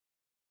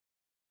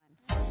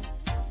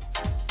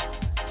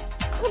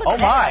Oh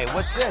my,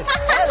 what's this?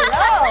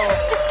 Hello.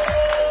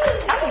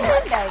 Happy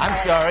Monday. I'm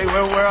sorry,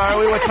 where are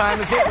we? What time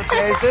is it? What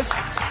day is this?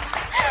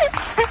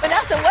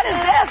 Vanessa, what is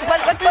this?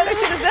 What photo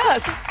shoot is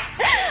this?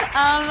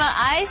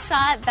 I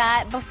shot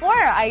that before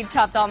I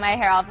chopped all my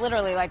hair off,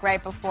 literally like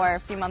right before, a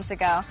few months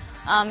ago,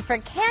 for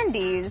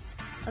Candies.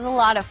 It was a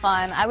lot of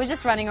fun. I was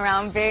just running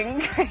around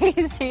being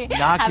crazy,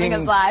 having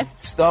a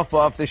blast. Stuff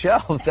off the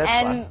shelves, that's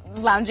and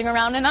fun. lounging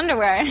around in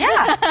underwear.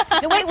 Yeah.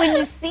 No, wait, when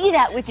you see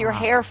that with your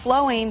hair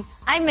flowing.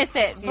 I miss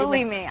it,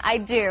 believe me, I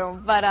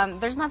do. But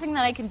there's nothing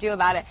that I can do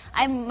about it.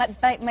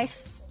 My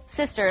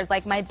sister is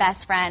like my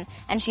best friend,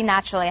 and she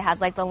naturally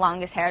has like the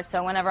longest hair,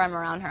 so whenever I'm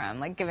around her, I'm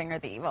like giving her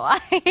the evil eye.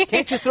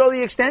 Can't you throw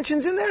the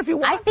extensions in there if you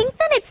want? I think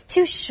that it's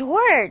too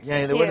short.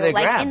 Yeah, too, what do they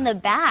like grab? in the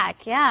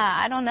back. Yeah,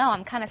 I don't know.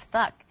 I'm kind of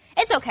stuck.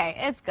 It's okay.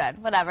 It's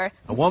good. Whatever.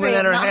 A woman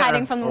and her not hair,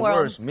 hiding from the or world.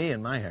 worse, me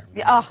and my hair.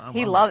 Oh,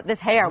 he loved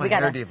this hair. I'm We a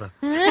got hair diva.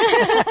 All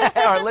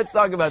right, let's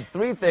talk about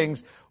 3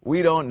 things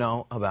we don't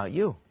know about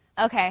you.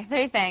 Okay,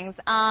 3 things.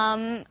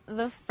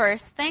 The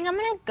first thing I'm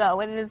gonna go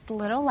with is a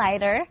little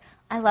lighter.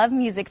 I love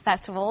music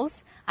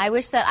festivals. I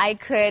wish that I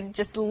could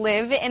just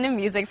live in a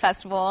music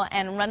festival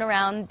and run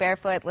around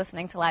barefoot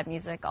listening to live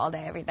music all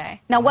day, every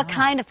day. Now, what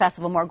kind of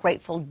festival? More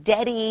Grateful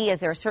Dead-y? Is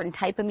there a certain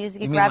type of music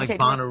you You mean like gravitate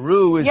towards?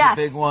 Bonnaroo is Yes. a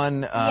big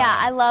one? Yeah,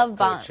 I love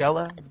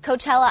Coachella?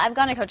 Coachella. I've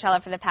gone to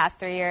Coachella for the past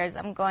 3 years.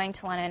 I'm going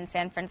to one in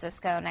San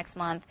Francisco next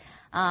month.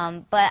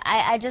 But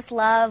I just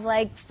love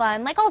like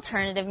fun, like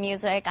alternative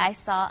music. I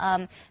saw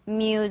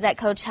Muse at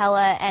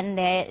Coachella, and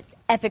the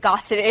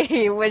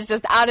epicosity was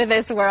just out of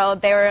this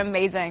world. They were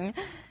amazing.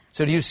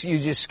 So do you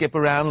just skip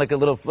around like a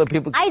little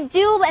people? I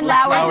do, and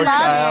Flower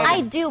Child. I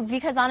do,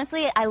 because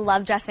honestly, I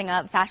love dressing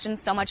up. Fashion's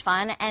so much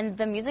fun, and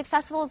the music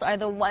festivals are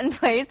the one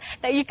place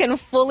that you can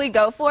fully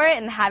go for it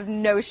and have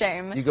no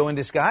shame. Do you go in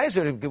disguise,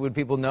 or would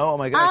people know, oh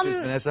my gosh, there's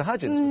Vanessa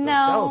Hudgens with those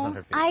bells on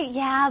her feet?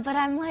 Yeah, but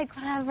I'm like,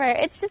 whatever.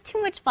 It's just too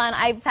much fun.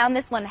 I found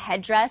this one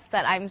headdress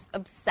that I'm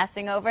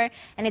obsessing over,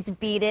 and it's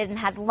beaded and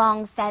has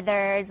long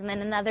feathers, and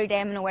then another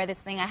day I'm going to wear this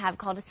thing I have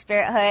called a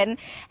spirit hood,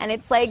 and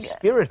it's like...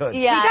 Spirit hood?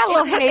 Yeah, You got a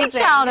little hippie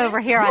child over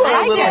here.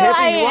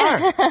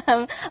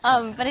 I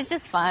are. But it's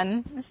just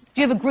fun. Do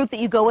you have a group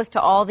that you go with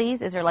to all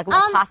these? Is there like a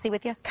little posse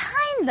with you?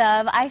 Kind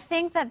of. I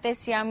think that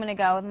this year I'm going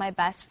to go with my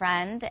best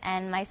friend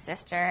and my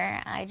sister.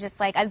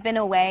 I've been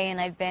away,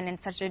 and I've been in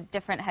such a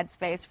different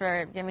headspace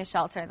for Give Me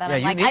Shelter that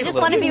I'm like, I just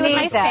want to be with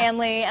my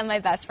family and my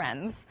best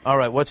friends. All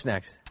right, what's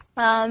next?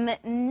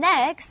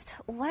 Next,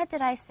 what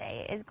did I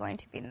say is going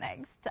to be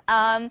next?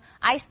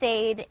 I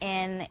stayed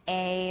in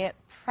a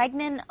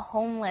pregnant,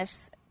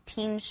 homeless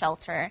teen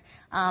shelter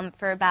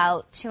for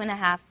about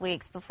 2.5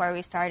 weeks before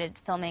we started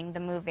filming the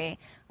movie,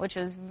 which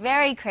was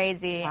very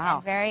crazy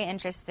and very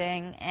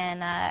interesting,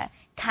 and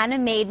kind of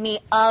made me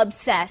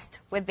obsessed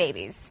with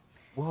babies.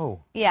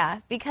 Whoa. Yeah,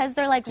 because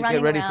they're like running around. To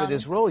get ready around. for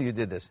this role, you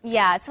did this.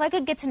 Yeah, so I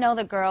could get to know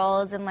the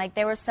girls, and like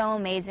they were so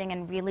amazing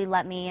and really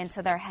let me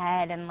into their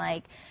head, and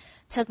like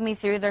took me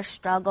through their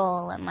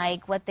struggle and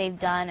like what they've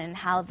done and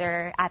how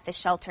they're at the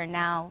shelter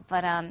now.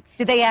 But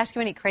did they ask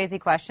you any crazy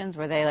questions?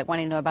 Were they like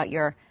wanting to know about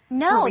your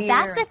No, career?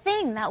 that's the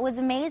thing that was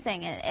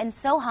amazing and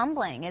so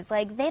humbling. Is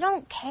like they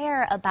don't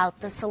care about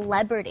the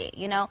celebrity,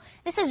 you know?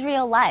 This is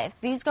real life.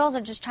 These girls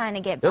are just trying to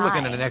get by. They're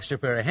looking at an extra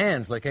pair of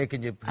hands, like, hey,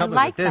 can you help me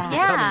like with this? that. Can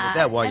you help me with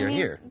that while you're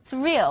here? It's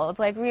real. It's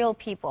like real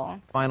people.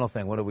 Final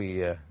thing, what do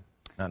we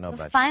not know about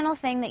The you? final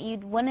thing that you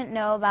wouldn't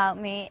know about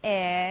me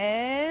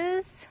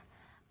is...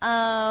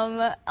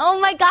 oh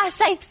my gosh,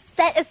 I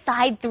set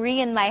aside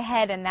 3 in my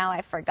head and now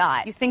I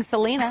forgot. You sing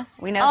Selena.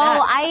 We know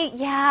Oh,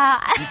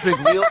 that. You drink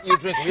real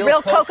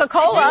Real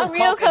Coca-Cola.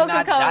 Real Coke and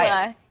not Coca-Cola.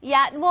 diet.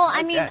 Yeah, well,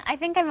 I mean, that. I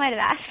think I might have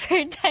asked for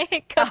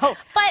Diet Coke,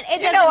 but it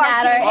You doesn't know our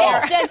matter. team.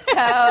 It's just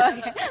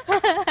Coke.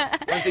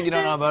 One thing you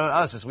don't know about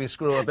us is we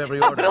screw up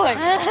every order. Totally.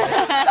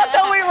 That's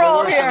how we roll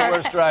The worst here. of the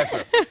worst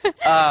driver.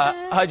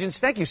 Hudgens,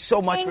 thank you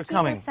so much for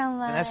coming. Thank you so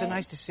much. Vanessa,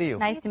 nice to see you.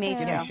 Nice to meet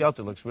too. you. The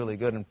shelter looks really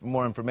good. And for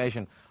more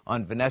information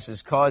on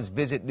Vanessa's cause,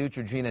 visit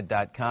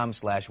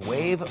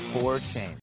Neutrogena.com/wave4change.